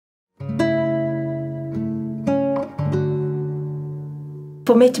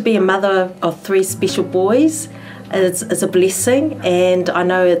For me to be a mother of 3 special boys is a blessing, and I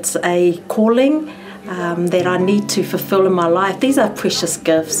know it's a calling that I need to fulfill in my life. These are precious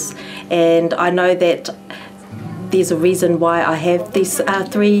gifts, and I know that there's a reason why I have these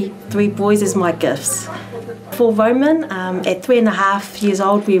three boys as my gifts. For Roman, at 3.5 years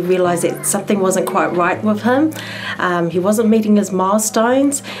old, we realised that something wasn't quite right with him. He wasn't meeting his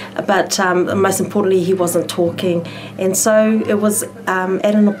milestones, but most importantly, he wasn't talking. And so it was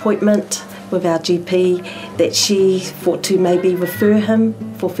at an appointment with our GP that she thought to maybe refer him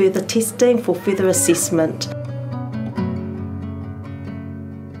for further testing, for further assessment.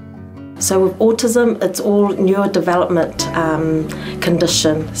 So with autism, it's all neurodevelopment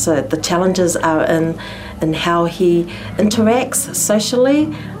condition. So the challenges are in how he interacts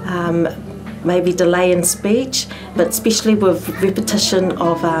socially, maybe delay in speech, but especially with repetition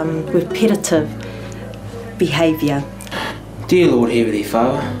of repetitive behaviour. Dear Lord Heavenly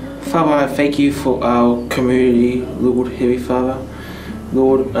Father, Father, I thank you for our community, Lord Heavenly Father.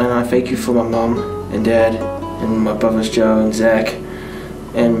 Lord, and I thank you for my mum and dad and my brothers Joe and Zach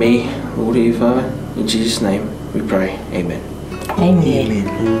and me, Lord Heavenly Father. In Jesus' name we pray. Amen. Amen.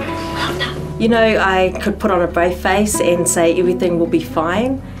 Amen. You know, I could put on a brave face and say everything will be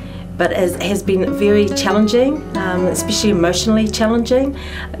fine, but it has been very challenging, especially emotionally challenging.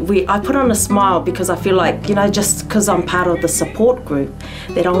 I put on a smile because I feel like, you know, just because I'm part of the support group,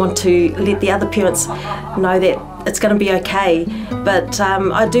 that I want to let the other parents know that it's going to be okay. But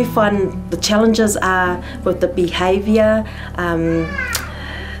I do find the challenges are with the behaviour,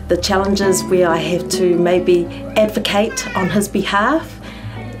 the challenges where I have to maybe advocate on his behalf.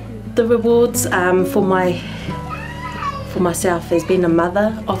 The rewards for myself as being a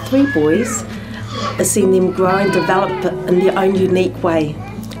mother of 3 boys is seeing them grow and develop in their own unique way.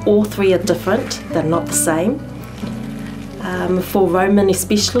 All 3 are different, they're not the same. For Roman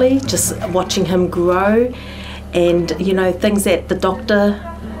especially, just watching him grow, and you know, things that the doctor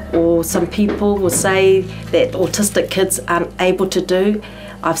or some people will say that autistic kids aren't able to do,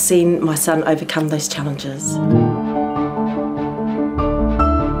 I've seen my son overcome those challenges.